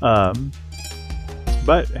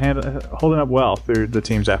 but holding up well through the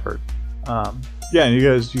team's effort. And you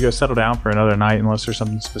guys settle down for another night, unless there's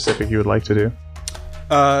something specific you would like to do.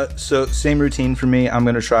 So same routine for me. I'm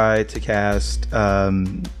going to try to cast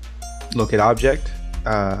Locate Object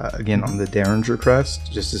again on the Derringer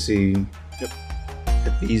Crest, just to see if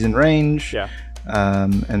he's in range. Yeah.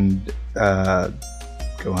 And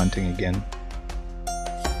go hunting again.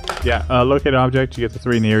 Yeah. Locate Object. You get the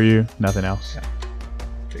 3 near you. Nothing else. Yeah.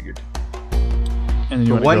 Figured. And then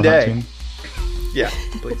you For want to one go day. hunting. Yeah,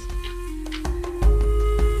 please.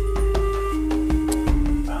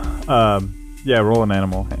 Roll an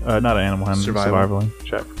animal. Not an animal handling. Survival. Survivaling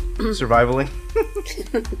check. Survivaling.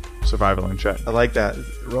 Survivaling check. I like that.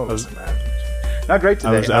 Roll. Not great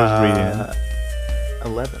today. I was reading it.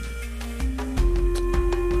 11.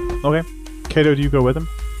 Okay. Kato, do you go with him?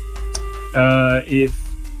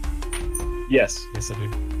 Yes, I do.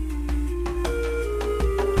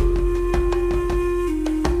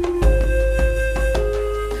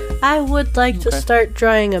 I would like to start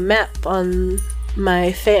drawing a map on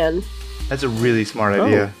my fan. That's a really smart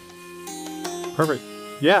idea. Perfect.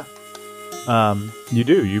 Yeah. You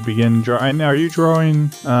do. You begin drawing. Are you drawing,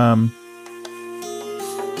 from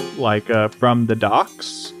the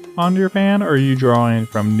docks onto your fan, or are you drawing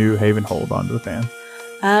from New Haven Hold onto the fan?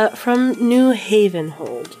 From New Haven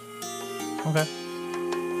Hold. Okay.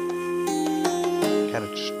 Kind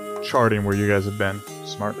of charting where you guys have been.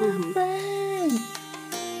 Smart.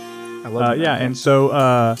 I love that. And so,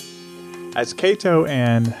 as Kato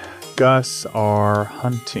and Gus are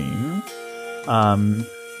hunting,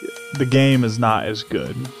 the game is not as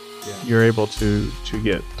good. Yeah. You're able to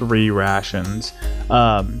get 3 rations.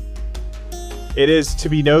 It is to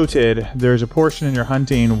be noted, there's a portion in your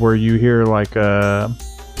hunting where you hear like a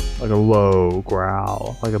low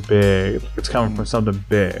growl, it's coming from something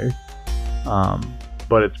big,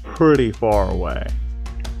 but it's pretty far away.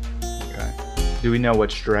 Okay. Do we know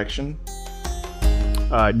which direction?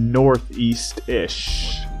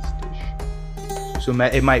 Northeast-ish. So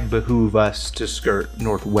it might behoove us to skirt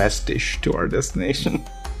northwest-ish to our destination.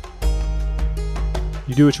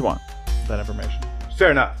 You do what you want with that information.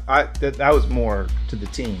 Fair enough. That was more to the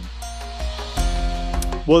team.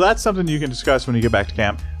 Well, that's something you can discuss when you get back to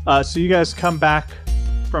camp. So you guys come back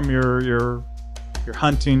from your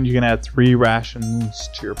hunting. You can add 3 rations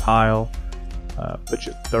to your pile. Put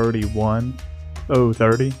you at 31. Oh,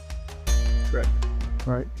 30. Correct.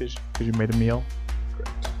 Right, because you made a meal.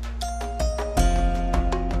 Correct.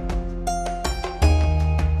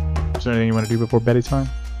 Is there anything you want to do before bedtime?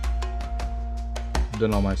 I've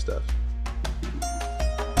done all my stuff.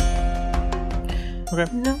 Okay.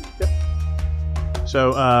 No.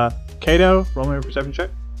 So, Kato, roll me a perception check.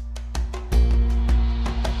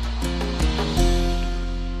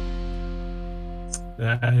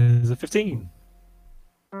 That is a 15.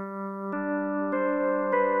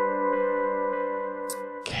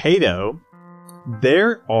 Kato,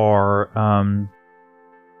 there are,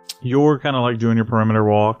 you're kind of like doing your perimeter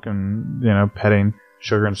walk and, petting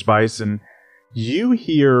Sugar and Spice, and you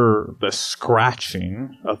hear the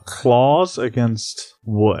scratching of claws against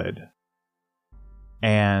wood.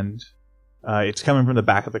 And it's coming from the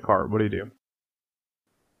back of the cart. What do you do?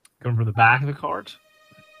 Coming from the back of the cart?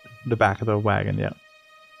 The back of the wagon, yeah.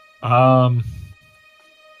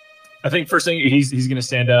 I think first thing he's going to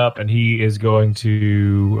stand up and he is going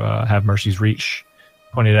to have Mercy's reach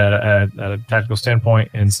pointed at a tactical standpoint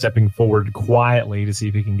and stepping forward quietly to see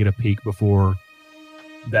if he can get a peek before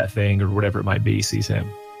that thing or whatever it might be sees him.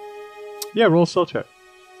 Yeah, roll a stealth check.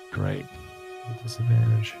 Great. With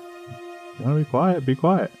disadvantage. You want to be quiet? Be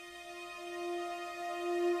quiet.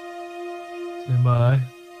 Stand by.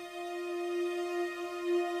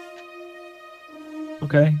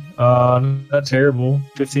 Okay. Not terrible.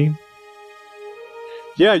 15.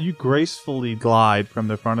 Yeah, you gracefully glide from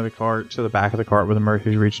the front of the cart to the back of the cart with a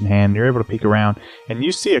Mercy's reach in hand. You're able to peek around, and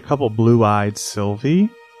you see a couple blue-eyed Sylvie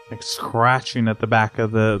scratching at the back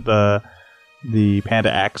of the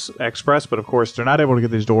Panda Express. But of course, they're not able to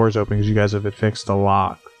get these doors open because you guys have fixed the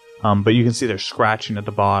lock. But you can see they're scratching at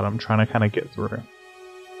the bottom, trying to kind of get through.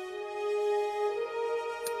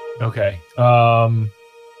 Okay.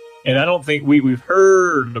 And I don't think we've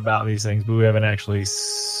heard about these things, but we haven't actually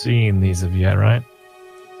seen these of yet, right?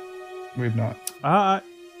 We've not.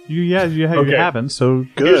 You Okay. haven't, so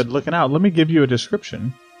good. Looking out. Let me give you a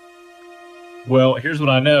description. Well, here's what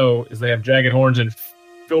I know is they have jagged horns and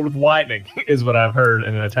filled with lightning, is what I've heard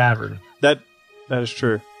in a tavern. That is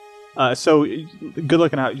true. So good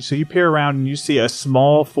looking out. So you peer around and you see a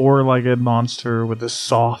small four-legged monster with a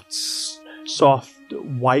soft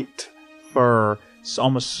white fur. It's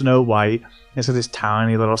almost snow white. It's got this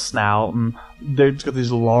tiny little snout, and it's got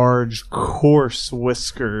these large, coarse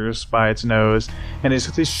whiskers by its nose, and it's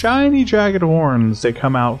got these shiny, jagged horns that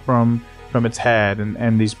come out from its head,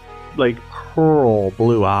 and these like pearl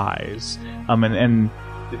blue eyes, and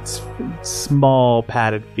its small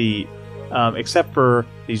padded feet, except for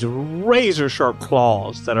these razor sharp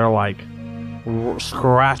claws that are like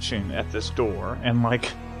scratching at this door and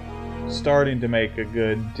like starting to make a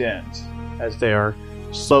good dent as they are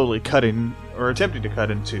slowly cutting or attempting to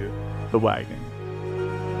cut into the wagon.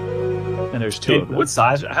 And there's two of them. What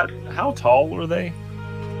size? How tall are they?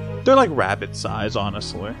 They're like rabbit size,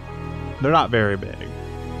 honestly. They're not very big.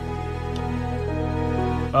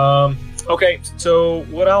 Okay, so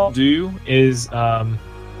what I'll do is I'm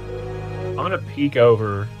gonna peek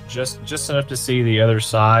over just enough to see the other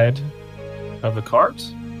side of the cart.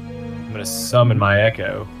 I'm gonna summon my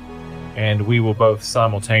echo, and we will both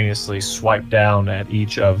simultaneously swipe down at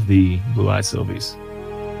each of the blue-eyed Sylvies.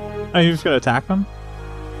 Are you just gonna attack them?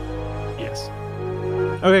 Yes.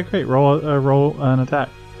 Okay, great. Roll an attack.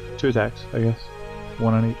 2 attacks, I guess.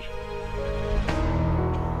 1 on each.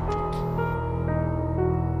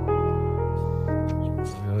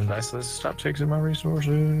 Nice. Let's stop taking my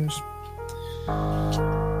resources.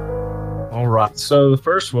 All right. So the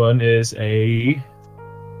first one is a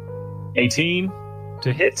 18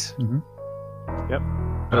 to hit. Mm-hmm. Yep.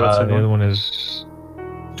 The other one is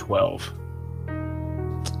 12.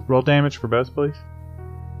 Roll damage for both, please.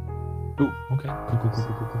 Ooh, okay.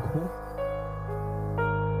 Cool.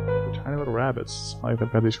 Tiny little rabbits. Like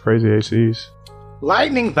they've got these crazy ACs.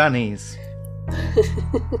 Lightning bunnies.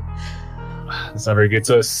 That's not very good.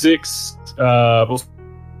 So 6. We'll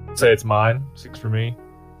say it's mine. 6 for me.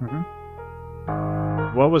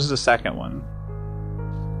 Mm-hmm. What was the second one?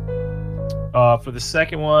 For the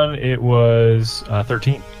second one, it was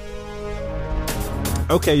 13.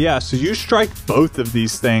 Okay, yeah. So you strike both of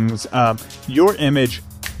these things. Your image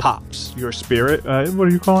pops. Your spirit. What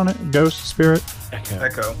are you calling it? Ghost spirit?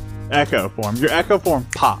 Echo. Echo form. Your echo form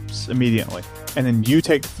pops immediately, and then you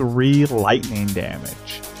take 3 lightning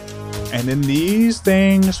damage. And then these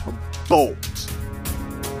things bolt.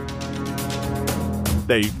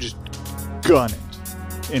 They just gun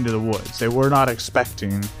it into the woods. They were not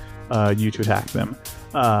expecting you to attack them,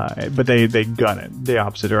 but they gun it the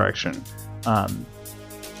opposite direction.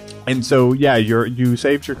 And so yeah, you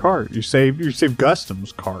saved your cart. You saved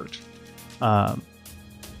Gustum's cart.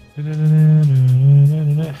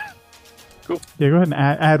 Cool. Yeah, go ahead and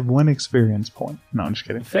add 1 experience point. No, I'm just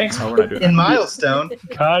kidding. Thanks. No, we're not doing In that. Milestone.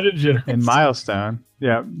 Kind of generous. In Milestone,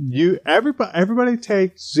 yeah, everybody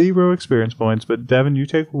takes 0 experience points, but Devin, you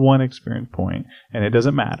take 1 experience point, and it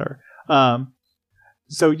doesn't matter.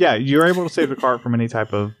 So yeah, you're able to save the cart from any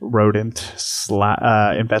type of rodent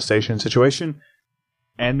infestation situation,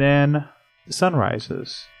 and then the sun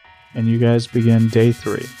rises, and you guys begin day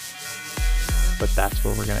 3. But that's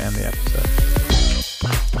where we're going to end the episode.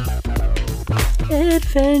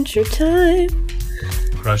 Adventure time.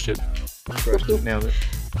 Crushed it. Nailed it.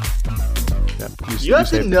 Yep, You let the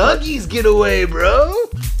saved the first. nuggies get away, bro.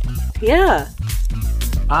 Yeah.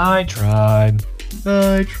 I tried.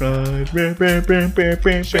 I tried.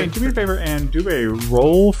 Shane, do me a favor and do a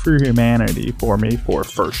roll for humanity for me for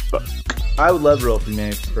first book. I would love Roll for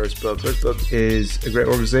Humanity for First Book. First Book is a great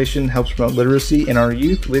organization, helps promote literacy in our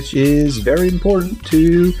youth, which is very important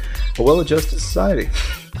to a well-adjusted society.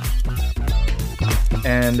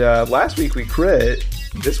 And last week we crit.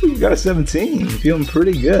 This week we got a 17. Feeling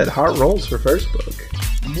pretty good. Hot rolls for First Book.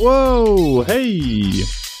 Whoa! Hey!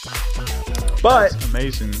 But That's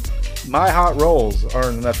amazing. my hot rolls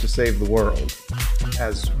aren't enough to save the world,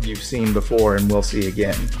 as you've seen before and will see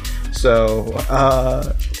again. So,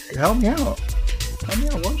 help me out. Help me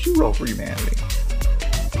out. Why don't you roll for humanity?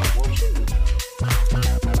 Why don't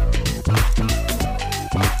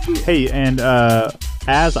you? Hey, and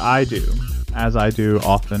as I do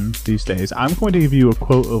often these days, I'm going to give you a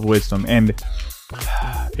quote of wisdom, and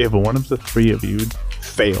if one of the three of you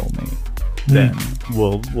fail me, then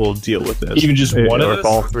we'll deal with this. Even just one of or us? if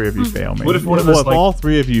all three of you fail me. What if one of well, us, if like- all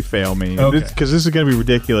three of you fail me, Okay. because this is going to be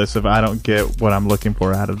ridiculous if I don't get what I'm looking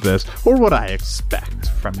for out of this, or what I expect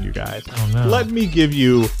from you guys. Oh, no. Let me give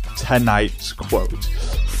you tonight's quote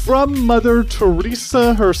from Mother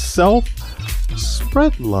Teresa herself.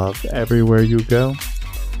 Spread love everywhere you go.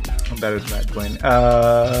 I'm better than that, Dwayne.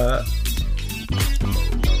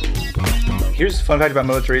 Here's a fun fact about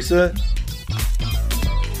Mother Teresa.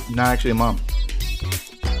 Not actually a mom.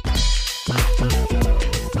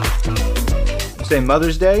 Say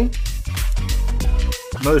Mother's Day.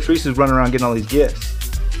 Mother Teresa's running around getting all these gifts.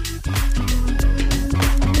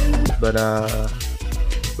 But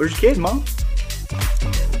where's your kid, Mom?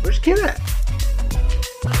 Where's your kid at?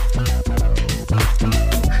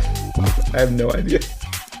 I have no idea.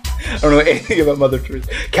 I don't know anything about Mother Teresa.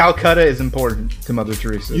 Calcutta is important to Mother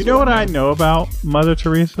Teresa. You know what I know about Mother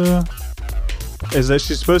Teresa? Is that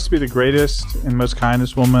she's supposed to be the greatest and most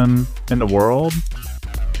kindest woman in the world.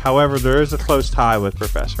 However, there is a close tie with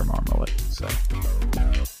Professor Marmalade. So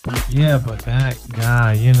Yeah, but that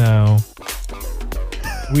guy, you know.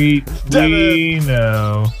 We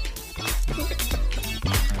know.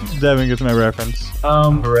 Devin gets my reference.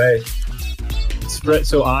 Hooray.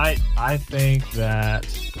 So I think that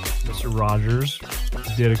Mr. Rogers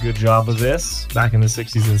did a good job of this back in the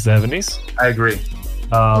 60s and 70s. I agree.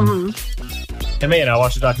 And man, I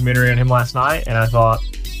watched a documentary on him last night, and I thought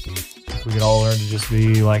if we could all learn to just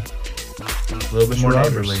be like A little bit more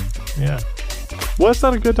Rogers. neighborly. Yeah, Was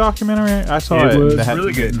that a good documentary? I saw it. it was That had-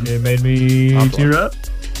 really good. It made me I'll tear up.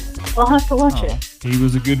 I'll have to watch Oh. it. He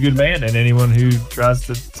was a good man, and anyone who tries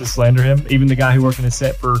to slander him, even the guy who worked in a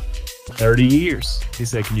set for 30 years, he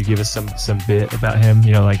said, "Can you give us some bit about him?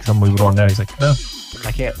 You know, like something we would all know." He's like, "No,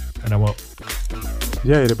 I can't, and I won't."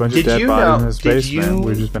 Yeah, he had a bunch Did of dead you bodies know- in his did basement. you-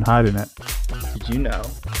 We've just been hiding it. Did you know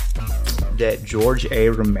that George A.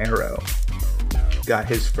 Romero got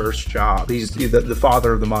his first job? He's the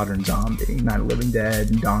father of the modern zombie, Night of the Living Dead,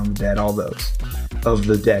 and Dawn of the Dead, all those of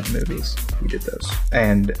the Dead movies. He did those,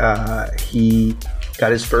 and he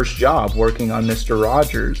got his first job working on Mr.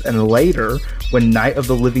 Rogers. And later, when Night of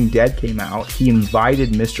the Living Dead came out, he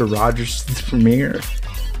invited Mr. Rogers to the premiere,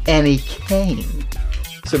 and he came.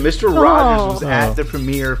 So Mr. Rogers was at the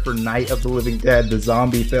premiere for Night of the Living Dead, the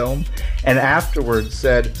zombie film, and afterwards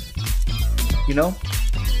said, "You know,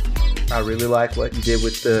 I really like what you did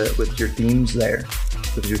with your themes there,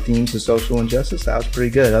 with your themes of social injustice. That was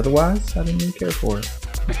pretty good. Otherwise, I didn't really care for it."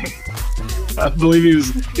 I believe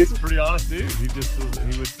he's a pretty honest dude. He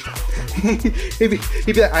would.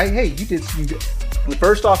 he'd be like, "Hey, you did some good.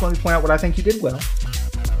 First off, let me point out what I think you did well.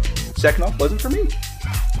 Second off, wasn't for me.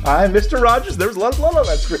 I'm Mr. Rogers. There was a lot of blood on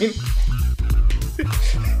that screen.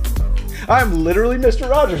 I'm literally Mr.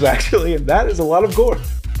 Rogers, actually, and that is a lot of gore."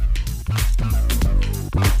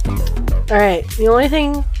 Alright, the only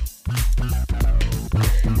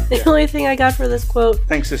thing I got for this quote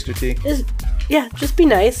Thanks, Sister T. is, yeah, just be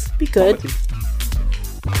nice, be good,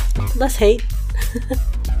 less hate,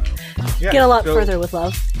 Yeah, get a lot so, further with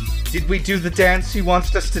love. Did we do the dance she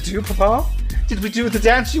wanted us to do, Papa? Did we do the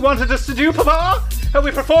dance she wanted us to do, Papa? Have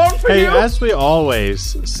we performed for Hey, you? as we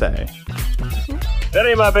always say, That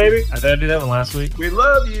ain't my baby. I did I do that one last week. We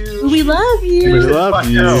love you. We love we you! love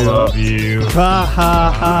you. I love you. Ha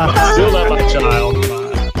ha ha. Still love my child.